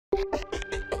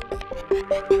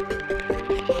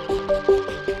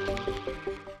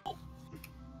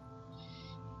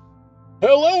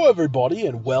Hello, everybody,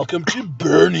 and welcome to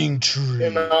Burning Tree.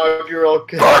 Inaugural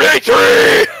Burning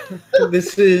Tree!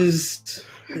 This is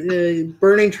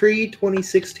Burning Tree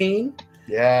 2016.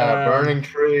 Yeah, Burning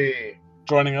Tree.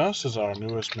 Joining us is our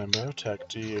newest member, Tech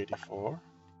D84,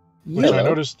 which Yep. I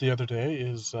noticed the other day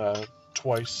is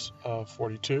twice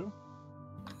 42.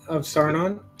 Of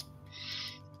Sarnon.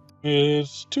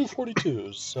 It's 2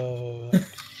 42s, so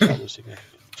that's probably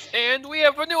significant. And we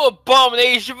have a new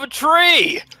abomination of a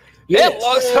tree! Yes.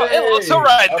 It looks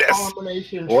horrendous!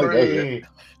 Abomination Boy, does Tree.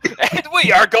 And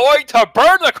we are going to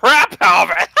burn the crap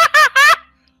out of it!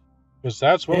 Because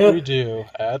that's what Yep. we do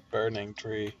at Burning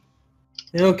Tree.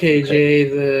 Okay, Jay,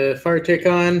 the fire tick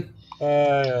on.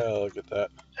 Look at that.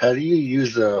 How do you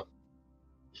use a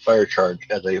fire charge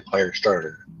as a fire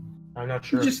starter? I'm not You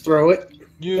sure. just throw it.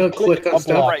 You Click on a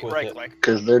stuff. block Right with it. click.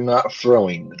 Because they're not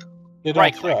throwing. You don't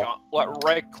Right click throw. on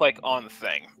right click on the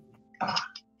thing.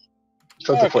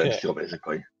 So it's a Okay. flame steel,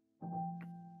 basically.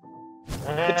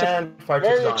 And fire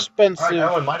Very tick's on. expensive. Alright,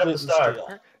 Owen, light up the flint and star.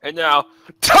 steel. And now,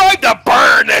 time to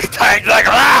burn this thing to the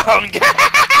ground!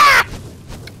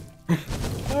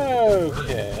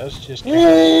 Okay, let's just Ooh,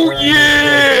 burn it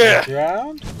yeah! to the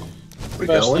ground. We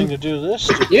Best going? thing to do this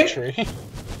stupid Yep. tree.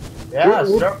 Yeah,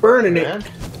 We're start burning it. man.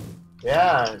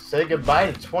 Yeah, say goodbye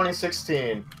to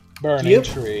 2016. Burning Yep.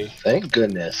 tree. Thank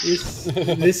goodness.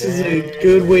 This is a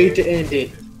good way to end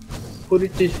it. Put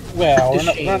it to Well, to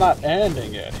shame. we're not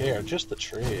ending it here, just the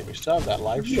tree. We still have that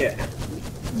live stream.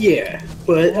 Yeah,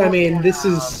 but I mean, this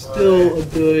is still a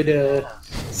good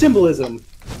symbolism.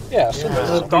 Yeah,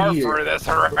 symbolism. Start year. for this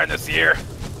horrendous year.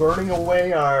 Burning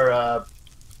away our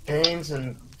pains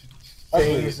and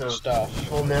Ugly things of stuff.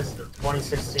 evilness of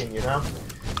 2016, you know?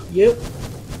 Yep.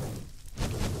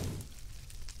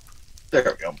 There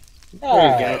we go.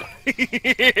 There you go.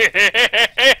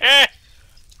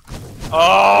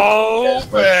 Oh,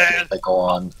 man! They go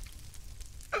on.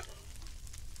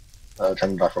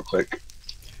 Turn it off real quick.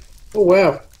 Oh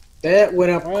wow, that went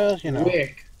up Well, you know.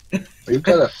 quick. We've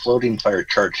got a floating fire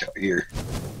charge out here.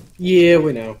 Yeah,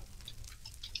 we know.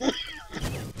 There's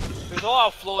a lot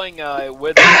of flowing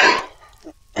with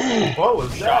What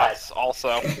was that? shots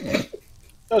also.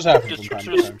 Does happen Just, from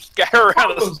time to time. just scatter around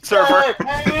What the was server.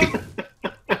 that, man?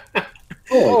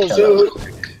 Oh, so- that was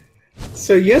quick.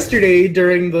 So yesterday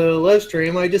during the live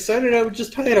stream, I decided I would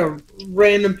just hide a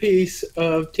random piece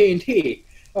of TNT.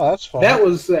 Oh, that's fun. That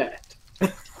was that.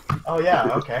 Oh, yeah,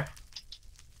 okay.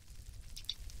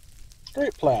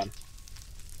 Great plan.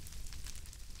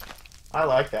 I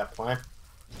like that plan.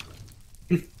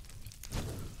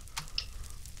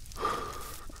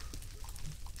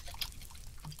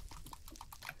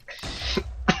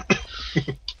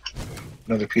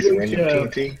 Another piece of Good random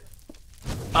job. TNT.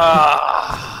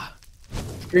 Ah.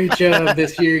 Great job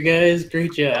this year, guys.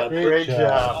 Great job. Great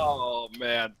job. Oh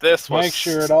man, this was Make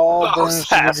sure it all so burns to the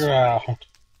satisfying. ground.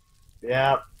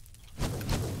 Yeah,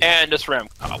 And just ram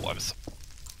cobwebs.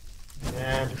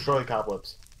 and destroy the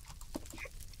cobwebs.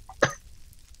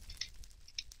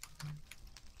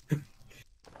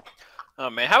 Oh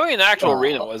man, having an actual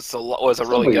arena was a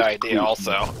really good idea.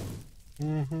 Also,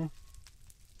 Mm-hmm.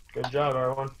 Good job,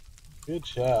 everyone. Good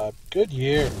job. Good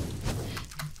year.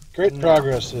 Great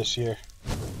progress this year.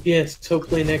 Yes,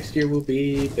 hopefully next year will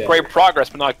be better. great progress,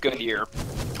 but not good year.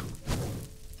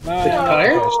 Not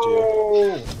tired? next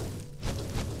year.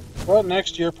 But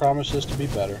next year promises to be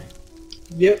better.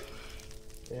 Yep,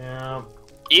 Yeah.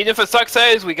 Even if it sucks,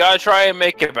 as we gotta try and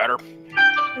make it better.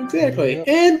 exactly. Yep.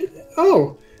 And,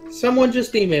 oh, someone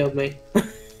just emailed me.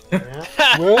 Yeah.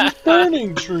 Well,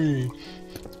 Burning Tree.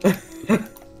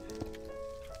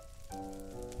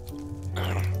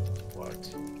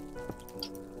 What?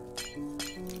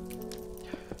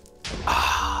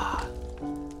 Ah.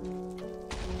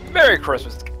 Merry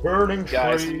Christmas. Burning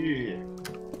Guys. tree.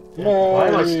 Why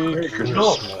am I Merry so-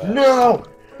 Christmas. No!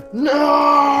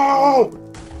 No!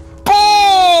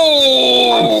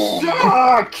 Boom!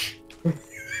 Suck!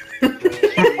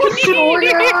 What's going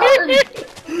on?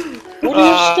 What are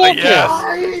you stuck yes.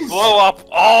 Guys! Blow up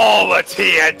all the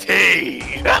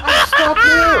TNT! Stop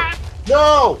here!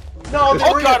 No! No!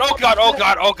 Oh god, oh god, oh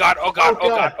god, oh god, oh god, oh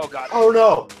god, oh god. Oh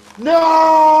no!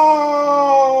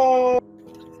 No!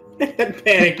 And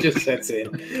panic just sets in.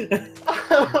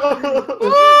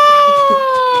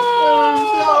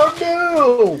 Oh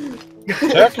no!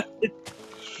 Tech?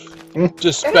 And I'm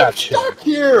Dispatch him. stuck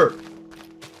here!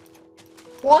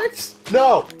 What?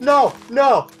 No! No!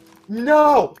 No!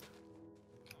 No!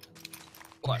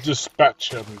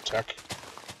 Dispatch him, Tech.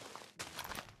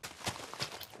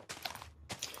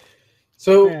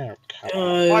 So, Yeah, come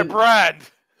on. My bread.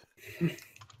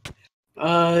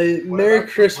 Merry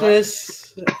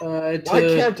Christmas Why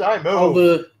to can't I all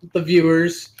move? the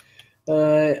viewers.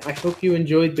 I hope you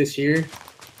enjoyed this year.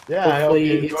 Yeah, I hope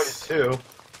you hopefully enjoyed it it's- too.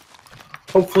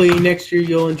 Hopefully next year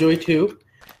you'll enjoy too.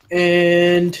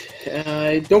 And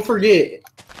don't forget,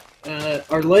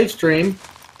 our live stream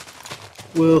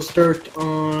will start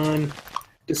on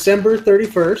December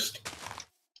 31st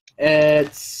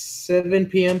at 7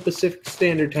 p.m. Pacific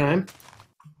Standard Time.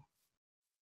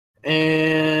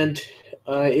 And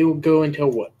it will go until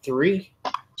what, 3?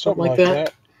 Something like like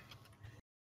that.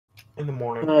 In the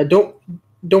morning.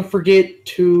 Don't forget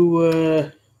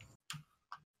to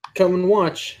come and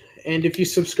watch. And if you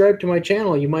subscribe to my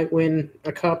channel, you might win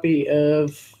a copy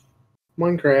of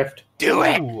Minecraft. Do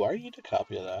it. Ooh, I need a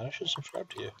copy of that. I should subscribe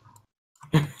to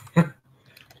you.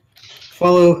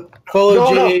 Follow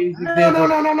No, Jay's no, example.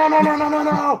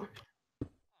 no.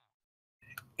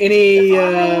 Any If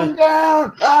I'm going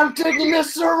down, I'm taking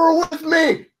this server with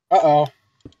me. Uh-oh.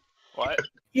 What?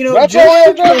 That's all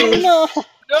I don't know.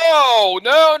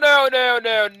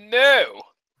 No.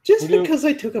 just We do- because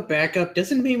I took a backup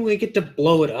doesn't mean we get to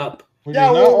blow it up. We Yeah,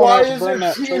 do not well, want why to is there burn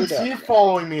that tree TNT down.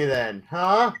 following me then?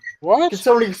 Huh? What? Can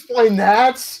somebody explain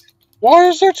that? Why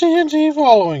is there TNT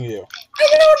following you?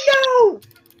 I don't know!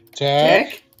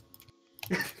 Tech?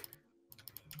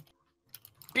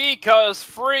 Because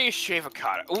free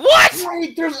shavacata. What?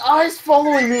 Wait, there's eyes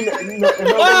following me.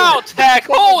 Wow, Tech!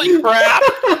 Holy crap!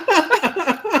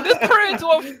 This turned into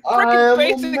a I freaking am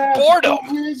basic a magical boredom.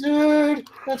 wizard.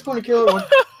 That's going to kill everyone.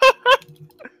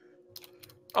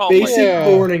 Oh Basic my Yeah.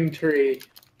 burning tree.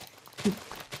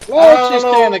 Let's just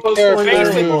kind of what's carefully going on.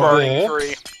 basic remove burning it.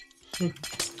 tree.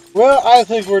 Well, I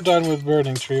think we're done with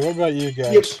burning tree. What about you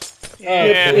guys? Yeah.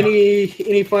 Yep.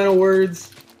 Any final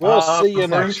words? We'll see you Burning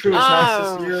next Tree year. was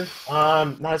nice this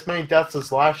year. Not as many deaths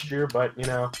as last year, but you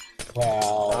know,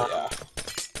 Well, yeah.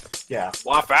 yeah. A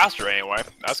lot faster anyway.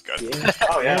 That's good. Yeah.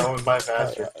 Oh yeah, I went by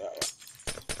faster.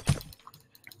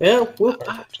 Yeah,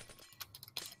 Perfect.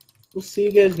 we'll see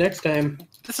you guys next time.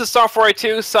 This is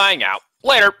Soft42 signing out.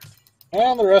 Later.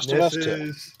 And the rest of us This too.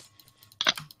 is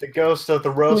the ghost of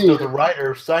the roast of the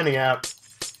writer signing out.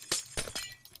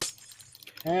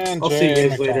 And I'll see you Jay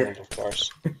guys later. McDonald, of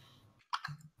course.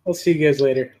 I'll see you guys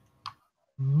later.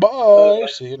 Bye.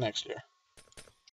 See you next year.